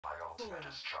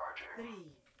Status charging.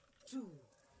 3, 2,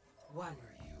 1.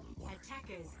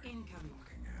 Attackers incoming.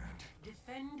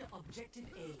 Defend objective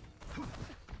A. We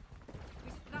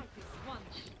strike this one.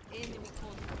 Enemy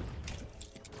contact.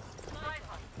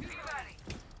 Sniper, be ready.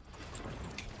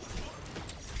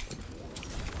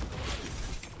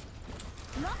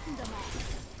 Knocking them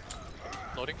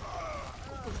off. Loading.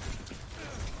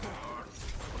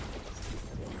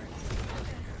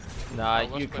 Nah,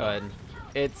 you could.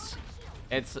 It's.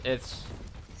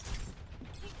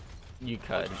 You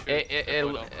could.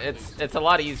 It's a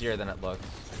lot easier than it looks,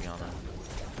 to be honest.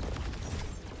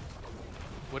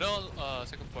 Widow,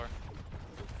 second floor.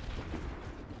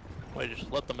 Wait, just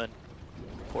let them in.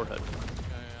 Forehead. Yeah.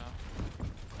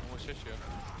 I'm gonna shush you.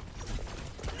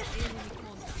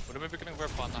 What am I beginning to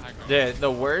on the high ground?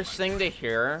 The worst thing to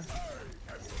hear.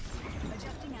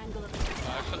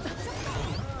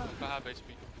 I have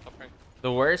HP. Top right.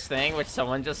 The worst thing, which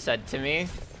someone just said to me.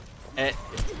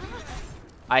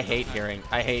 I hate hearing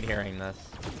this.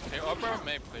 Hey, Opera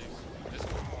May, please.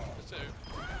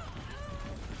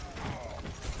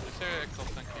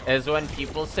 Is when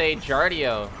people say,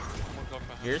 Jardio,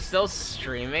 you're still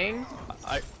streaming?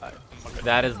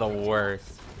 That is the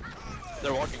worst.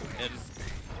 They're walking in.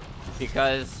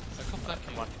 Because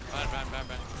Come on.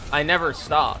 I never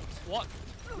stopped. What?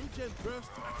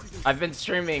 I've been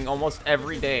streaming almost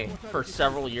every day for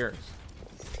several years.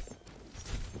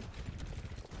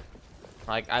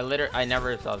 Like I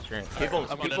never stopped streaming.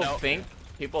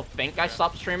 People think I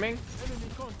stopped streaming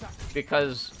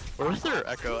because where's their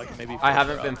echo? Like maybe I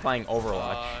haven't been playing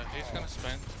Overwatch. He's gonna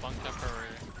spend spawn temporary.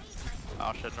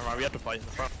 Oh shit! Never mind. We have to fight in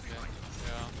the front.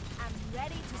 Yeah. I'm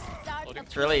ready to start.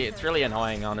 It's really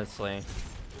annoying, honestly.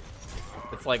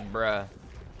 It's like, bruh,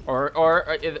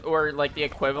 or like the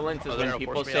equivalent is when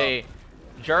people say,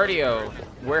 Jardio,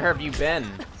 where have you been?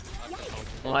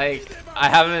 Like I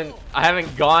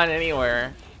haven't gone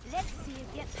anywhere. Let's see you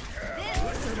get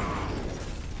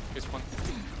This one.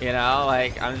 You know,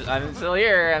 like I'm still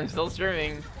here. I'm still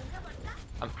streaming.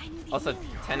 I'm also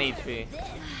 10 HP.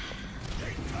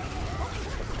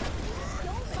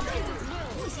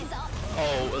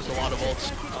 Oh, there's a lot of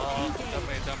ults.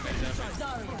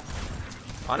 Damage.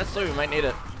 Honestly, we might need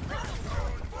it.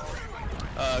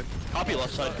 Copy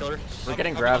left side killer. We're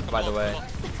getting grabbed, by the way.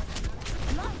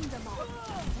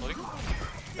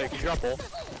 Hey, can you drop ult?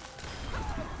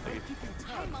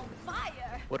 I'm on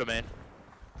fire. What a man.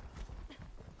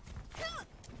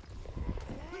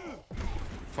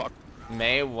 Fuck.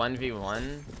 May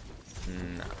 1v1?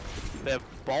 No. They have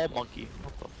ball monkey.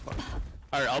 What the fuck?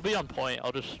 Alright, I'll be on point.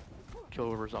 I'll just kill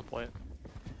whoever's on point.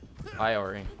 Hi,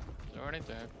 Ori. They're already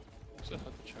there. Just have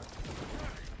to check.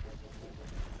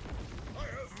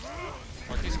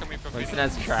 Monkey's coming from Winston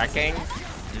has tracking.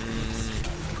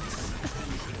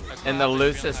 In the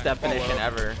loosest definition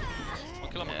ever.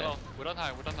 Kill him. We're on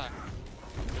high.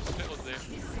 There's a split there.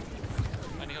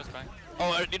 And he goes back.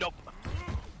 Oh, I need help.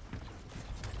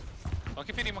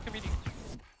 Monkey feeding.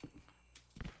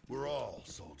 We're all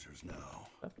soldiers now.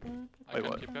 I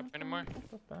can't keep up anymore.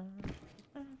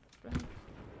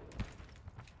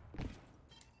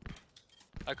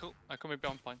 I could maybe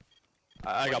on point.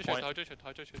 I got point. How do you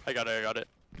shoot? I got it.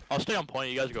 I'll stay on point.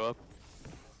 You guys go up.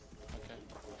 Okay.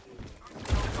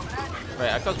 Wait,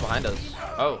 Echo's behind us.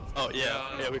 Oh. Oh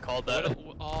yeah, we called that.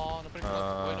 Oh, nobody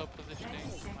called way up positioning.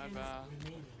 My bad.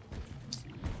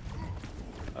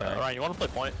 Ryan, you want to play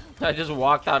point? I just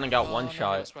walked out and got one No,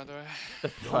 shot. yes, by the way. The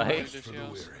fight. For the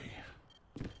weary.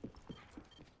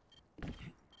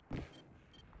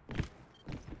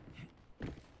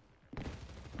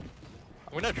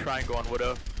 I'm gonna try and go on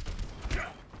Widow.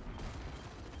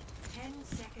 10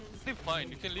 seconds. Leave point.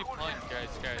 You can leave point, guys.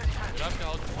 You have to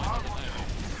hold the point all the time.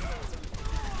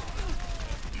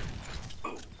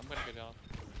 I'm gonna get out.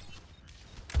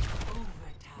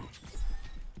 Overtime.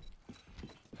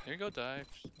 Here you go, dive.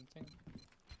 Something.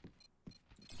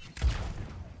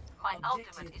 My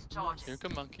ultimate is charged. Here you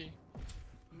go, monkey.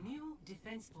 New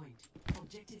defense point.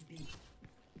 Objective B.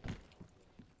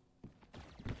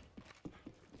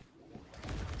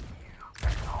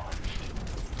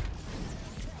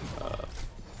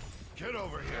 Get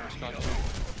over here.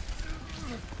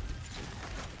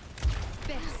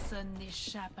 Personne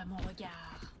n'échappe à mon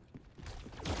regard.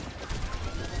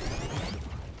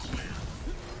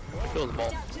 Kill the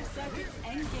ball.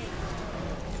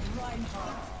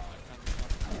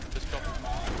 Just drop.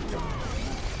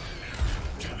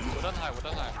 We're done high.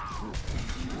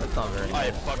 That's not very I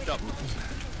nice. fucked up.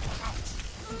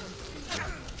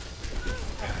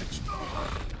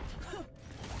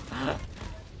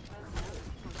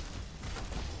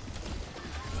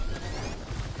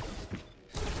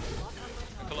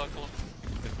 Kill Cool, cool.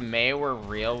 If May were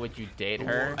real, would you date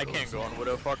her? I can't go on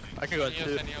Widow. Fuck. I can go on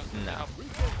two. No.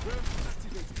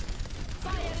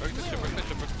 Work the shit, work the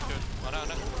shit, work the shit. Mana.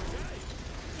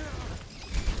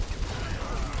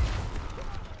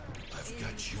 I've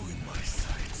got you in my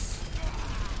sights.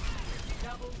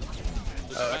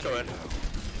 Oh, I go in.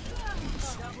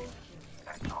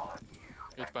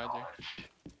 Good bad dude.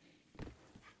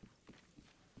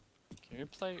 Can we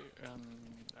play, I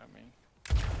mean...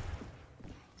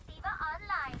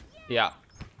 Yeah.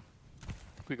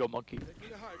 We go monkey.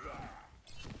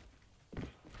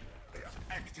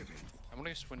 I'm gonna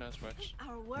use Windows Wedge.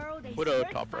 Our world is Widow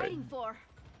worth top right. fighting for.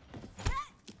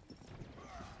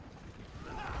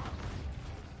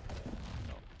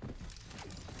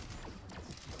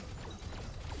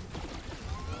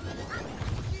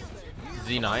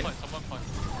 Z9. Someone fight.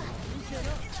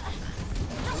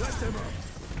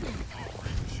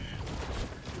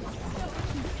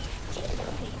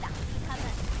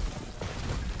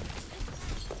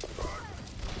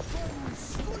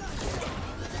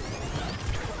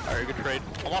 Alright, good trade.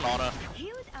 I'm on Ana.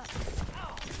 Healed up.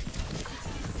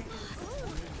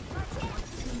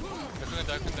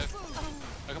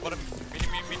 I can put him.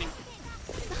 Mini.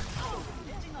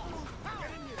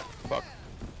 Fuck.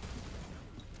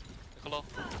 Hello.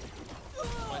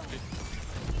 Might be.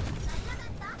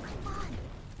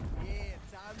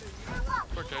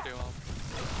 For Jardio out.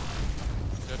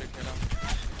 Jardio cleared out.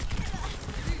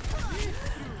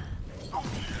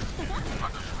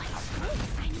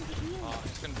 Oh,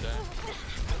 he's gonna die.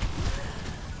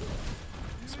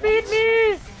 Speed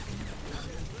me!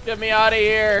 Get me out of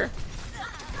here!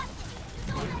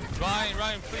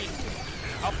 Ryan, please.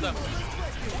 Help them.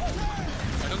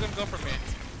 I don't gonna go for me.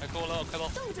 I go low, kill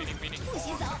off. Mini.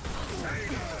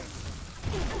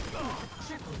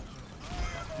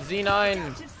 Z9!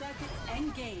 Active circuits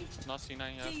engaged. Not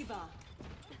C9 yet. Diva.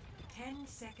 10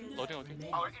 seconds. Loading.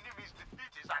 remaining. Our enemy's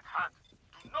defeat is at hand.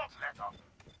 Do not let up.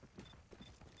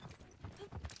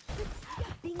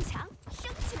 冰墙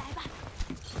升起来吧，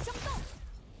生动。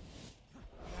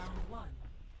 Round 1.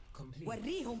 Complete.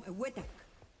 وريهم قوتك.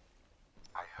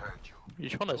 I heard you. You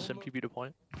just want to sim TP to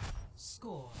point?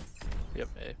 Score Yep,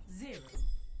 A.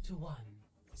 0-1.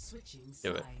 Switching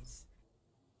Do it. sides.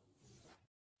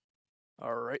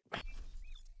 Alright.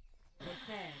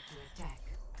 Prepare to attack.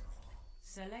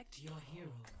 Select your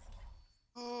hero.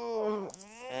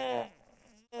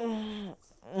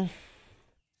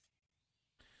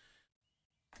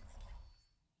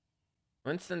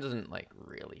 Winston doesn't like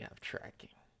really have tracking.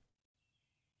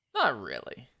 Not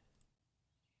really.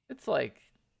 It's like,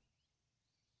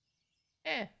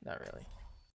 not really.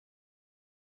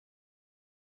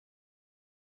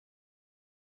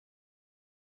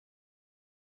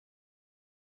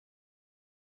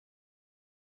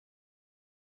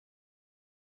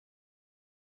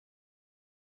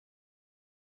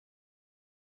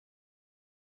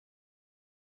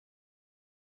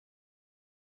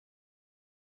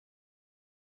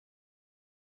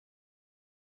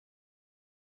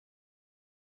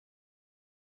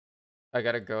 I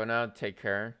gotta go now. Take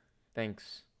care.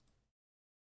 Thanks.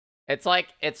 It's like,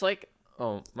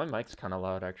 oh, my mic's kind of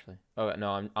loud actually. Oh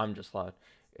no, I'm just loud.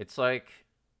 It's like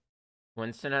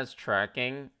Winston has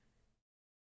tracking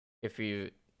if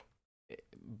you,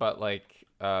 but like,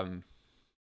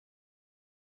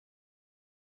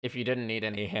 if you didn't need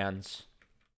any hands,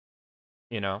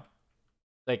 you know,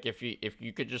 like if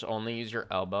you could just only use your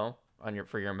elbow on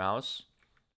for your mouse.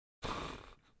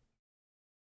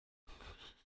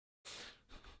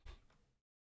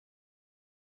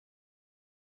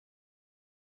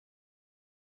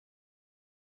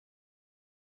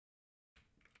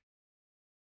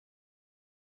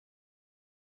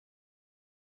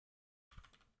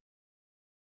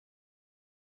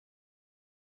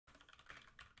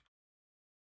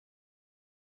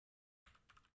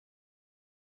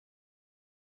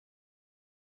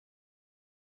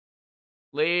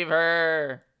 Leave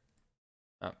her.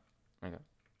 Oh, okay.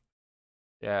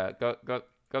 Yeah, go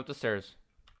up the stairs.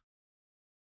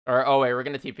 Or oh wait, we're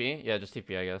gonna TP. Yeah, just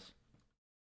TP, I guess.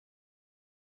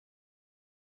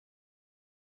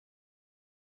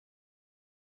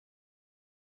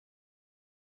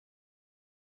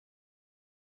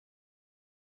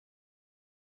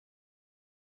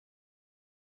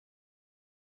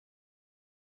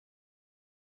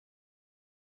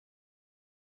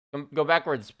 Go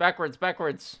backwards.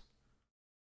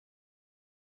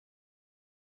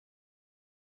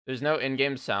 There's no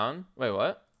in-game sound. Wait,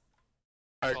 what?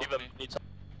 Alright, Oh, Diva me. needs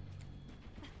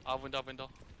Window.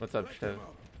 What's up, Shiv?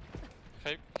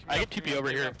 Okay, I get TP over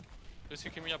here. Just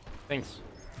keep me up. Thanks.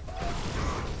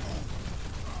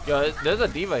 Yo, there's a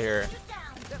diva here.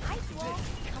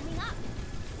 Coming up.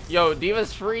 Yo,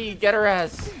 Diva's free. Get her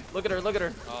ass. Look at her. Look at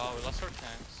her. Oh, we lost our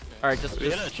tanks. Okay. All right, just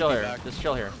chill here. back. Just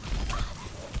chill here.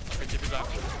 Okay, keep it back.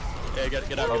 Yeah,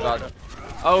 get out. Oh get god. out.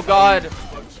 Oh god.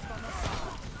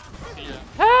 See ya.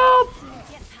 Help!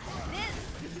 Get past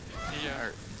this. See ya.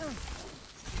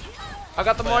 I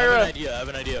got the Wait, I Moira. have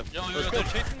an idea. Yo, they're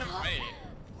chasing them main.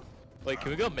 Wait,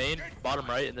 can we go main, bottom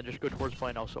right, and then just go towards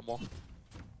playing out some more?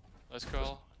 Let's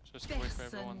go. Just wait for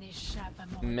everyone.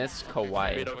 Miss Beat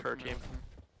Kawaii. up her team.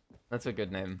 That's a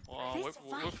good name. Well,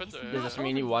 we're fit there. Does this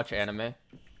mean you watch anime?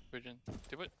 Region.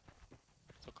 Do it.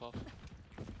 So close.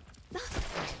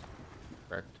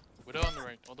 Correct. Widow on the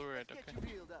right. All the way right. Okay.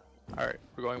 Alright,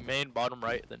 we're going main, bottom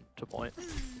right, then to point. And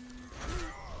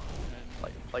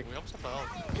Like, we almost have the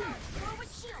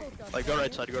health. like go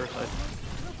right side, go right side.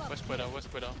 West Widow.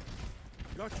 West Widow.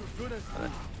 And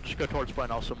then just go towards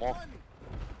playing out some more.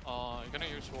 You're gonna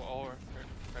use all or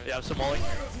right? Yeah, some molly.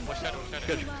 Watch shadow. Watch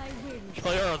Good. shadow. Just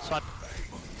play her on side.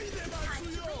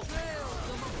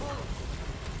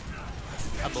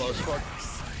 I'm below squad.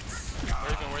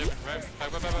 Where you been? Right.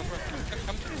 Back.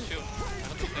 Come to the shield. I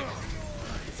don't think.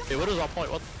 Hey, what is on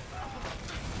point? What?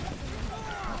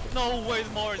 No way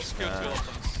more skill 2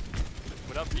 offense.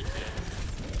 Without PK.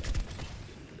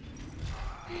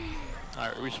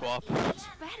 Alright, we swap. Better.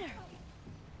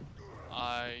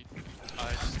 I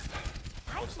Ice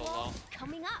so wall long.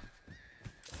 coming up.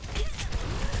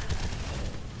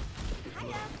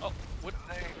 Oh, what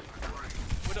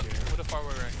a far way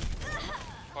right.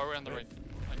 Far way on the right.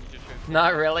 I need you to shoot.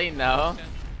 Not really, no. Okay.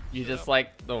 You just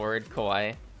like the word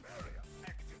kawaii.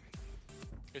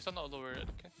 It's on the other way right,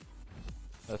 okay?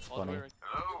 That's All the way funny.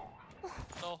 right.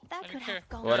 No, That I could didn't care. have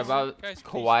gone. What about Guys,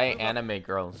 please, kawaii move up. anime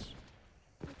girls?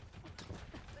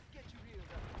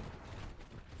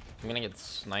 I'm gonna get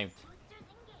sniped.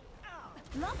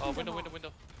 Oh, window.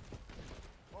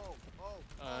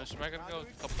 Should I gonna go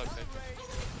top left side?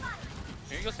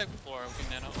 Can you go second floor? We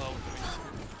can nano. Oh,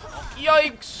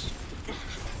 Yikes!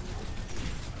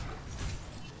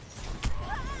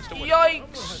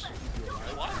 Yikes!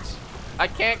 what? I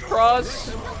can't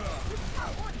cross.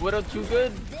 Widow too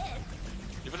good.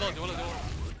 You below.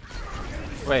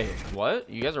 Wait, what?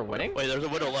 You guys are winning? Wait, there's a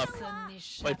widow left.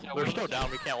 Wait, we're still down.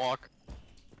 We can't walk.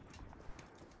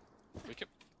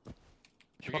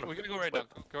 We're gonna go right now.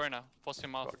 Go right now. Force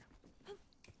him off.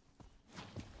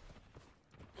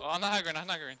 Oh, I'm not high ground.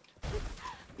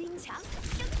 冰墙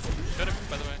Shoot him,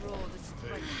 by the way.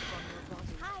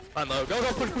 I'm low. Go,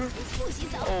 push. 复习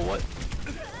走。 Oh, what?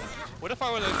 What if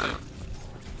I were left side?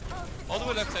 All the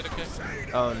way left side, okay?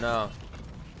 Oh no.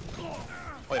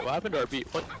 Wait, what happened to our beat?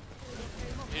 What?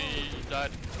 He died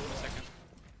in a second.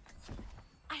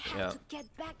 I have Yeah. to get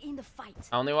back in the fight.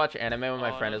 I only watch anime when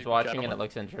my Oh, friend no, is you watching and gentlemen. it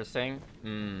looks interesting. A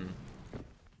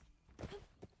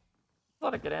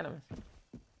lot of good anime.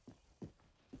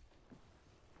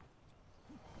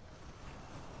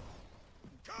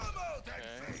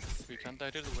 Okay. We can't die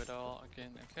to the widow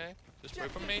again, okay? Just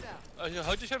wait for me.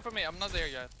 Hold your shit for me. I'm not there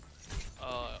yet.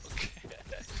 Okay.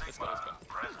 Let's go.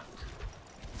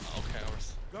 Okay,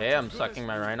 ours. Okay, I'm sucking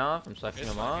my Rhine off. I'm sucking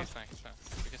It's him fine, off. he's fine.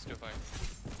 We can still fight.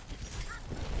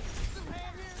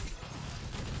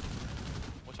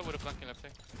 Watch out with the flanking left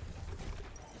side.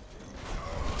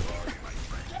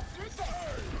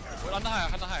 Well, on the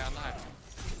high.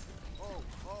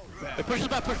 Hey, push us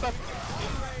back.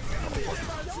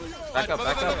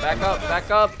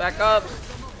 Back up.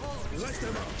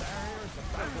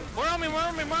 More on me,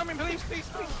 please.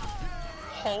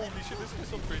 Holy shit, this is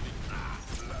so crazy.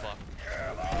 Fuck.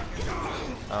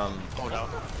 Oh no.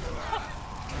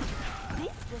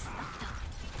 This was not done.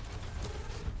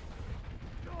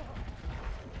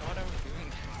 What are we doing?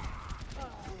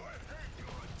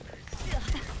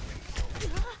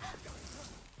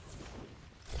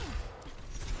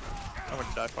 I'm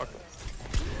gonna die. Fuck.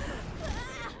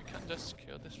 We can't just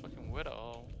kill this fucking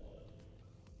widow.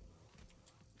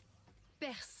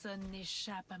 Personne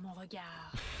n'échappe à mon regard.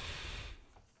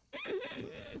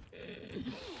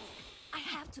 I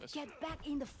have to get back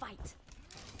in the fight.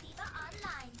 Diva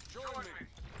online.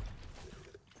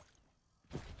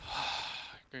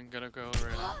 We're gonna go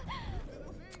right now.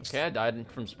 Okay, I died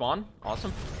from spawn.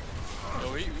 Awesome.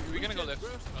 No, we're gonna go left.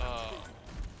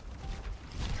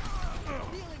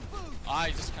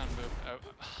 I just can't move.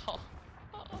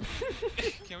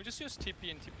 Can we just use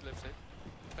TP and TP left side?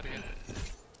 But again.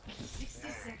 60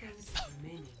 seconds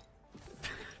remaining.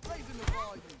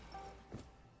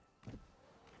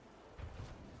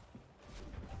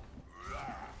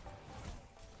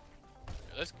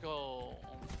 Let's go.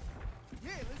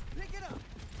 Yeah, let's pick it up.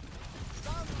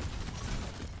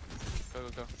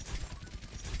 Go.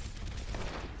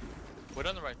 Wait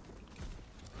on the right.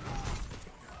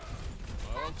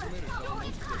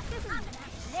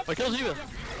 My kill's even.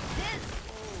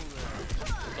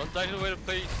 Don't die to the way,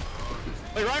 please.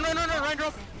 Wait, Ryan,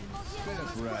 drop.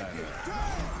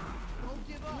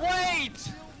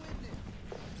 Wait!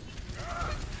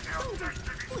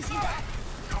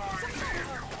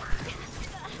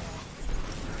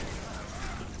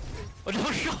 Oh,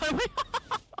 don't shot me!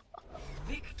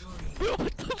 Victory. Wait,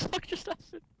 what the fuck just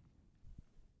happened?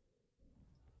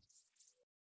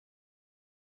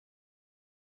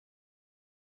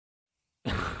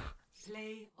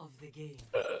 Play of the game.